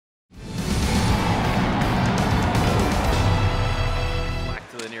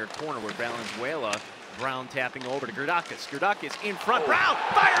Brown tapping over to Gerdakis. Gerdakis in front. Brown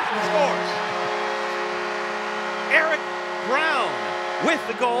fires and scores. Eric Brown with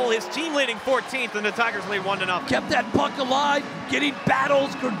the goal. His team leading 14th, and the Tigers lead 1-0. Kept that puck alive, getting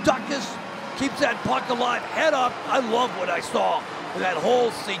battles. Gerdakis keeps that puck alive, head up. I love what I saw in that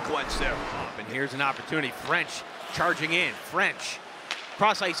whole sequence there. And here's an opportunity. French charging in. French.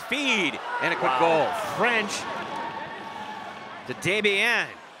 Cross ice feed and a quick goal. French to Desbiens.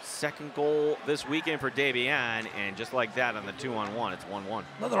 Second goal this weekend for Desbiens, and just like that on the 2-on-1, it's 1-1.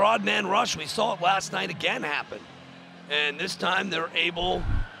 Another odd man rush. We saw it last night again happen. And this time they're able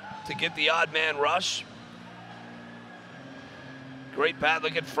to get the odd man rush. Great pass.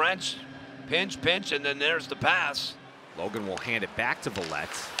 Look at French. Pinch, and then there's the pass. Logan will hand it back to Villette.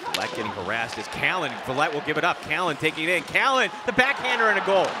 Villette getting harassed as Callan. Villette will give it up. Callan taking it in. Callan, the backhander, and a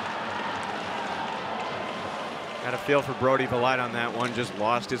goal. Got a feel for Brody Villette on that one. Just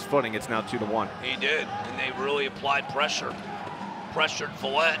lost his footing. It's now 2-1. He did, and they really applied pressure. Pressured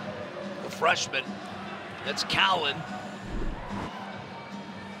Villette, the freshman. That's Callan.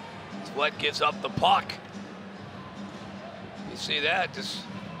 Villette gives up the puck. You see that? Just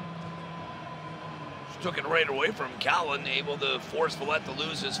took it right away from Callan, able to force Villette to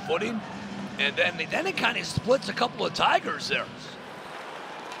lose his footing. And then it kind of splits a couple of Tigers there.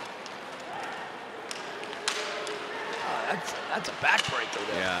 That's a backbreaker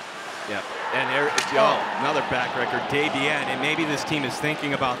there. Yeah. And there, another backbreaker, Desbiens. And maybe this team is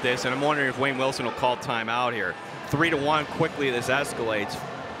thinking about this, and I'm wondering if Wayne Wilson will call timeout here. 3-1, quickly this escalates.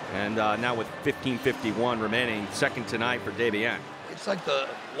 And now with 15:51 remaining, second tonight for Desbiens. It's like the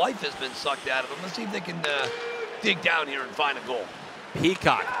life has been sucked out of them. Let's see if they can dig down here and find a goal.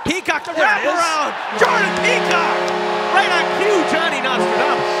 Peacock the wraparound! Jordan Peacock! Right on cue, Johnny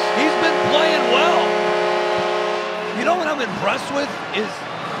Nostradamus. He's been playing well. You know what I'm impressed with is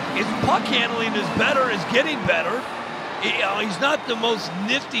his puck handling is better, is getting better. He's not the most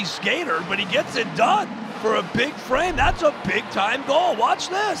nifty skater, but he gets it done for a big frame. That's a big-time goal. Watch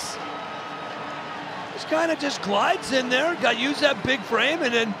this. Just kind of just glides in there, got use that big frame,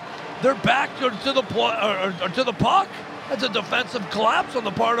 and then they're back to the puck. That's a defensive collapse on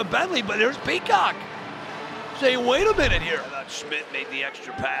the part of Bentley, but there's Peacock saying, wait a minute here. I thought Schmidt made the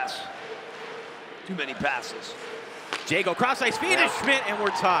extra pass. Too many passes. Jago cross ice feed is Schmidt, and we're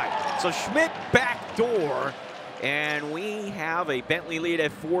tied. So Schmidt backdoor, and we have a Bentley lead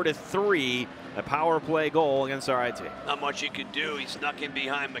at 4-3. A power play goal against RIT. Not much he could do. He snuck in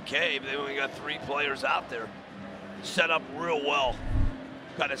behind McCabe. They only got 3 players out there. Set up real well.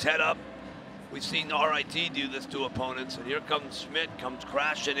 Got his head up. We've seen RIT do this to opponents, and here comes Schmidt, comes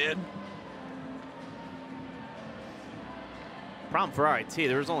crashing in. Problem for RIT,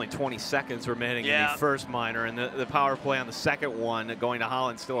 there was only 20 seconds remaining in the first minor, and the power play on the second one going to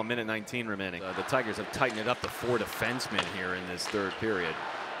Holland, still 1:19 remaining. The Tigers have tightened it up to 4 defensemen here in this third period.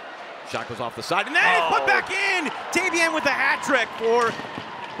 Shot goes off the side, and then it's put back in! Desbiens with the hat trick for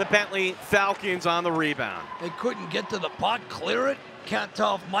the Bentley Falcons on the rebound. They couldn't get to the puck, clear it. Can't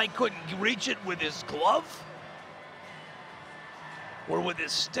tell if Mike couldn't reach it with his glove or with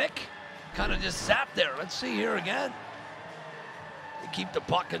his stick. Kind of just sat there. Let's see here again. They keep the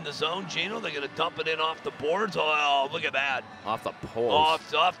puck in the zone, Gino. They're going to dump it in off the boards. Oh, look at that. Off the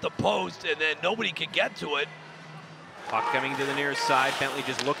post. Off the post, and then nobody could get to it. Puck coming to the near side. Bentley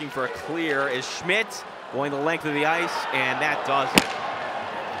just looking for a clear. Is Schmidt going the length of the ice, and that does it.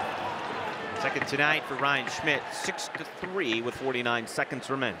 Second tonight for Ryan Schmidt, 6-3 with 49 seconds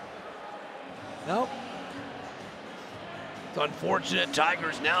remaining. Nope. It's unfortunate.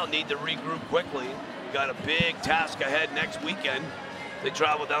 Tigers now need to regroup quickly. We got a big task ahead next weekend. They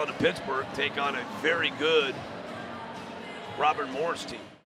travel down to Pittsburgh, take on a very good Robert Morris team.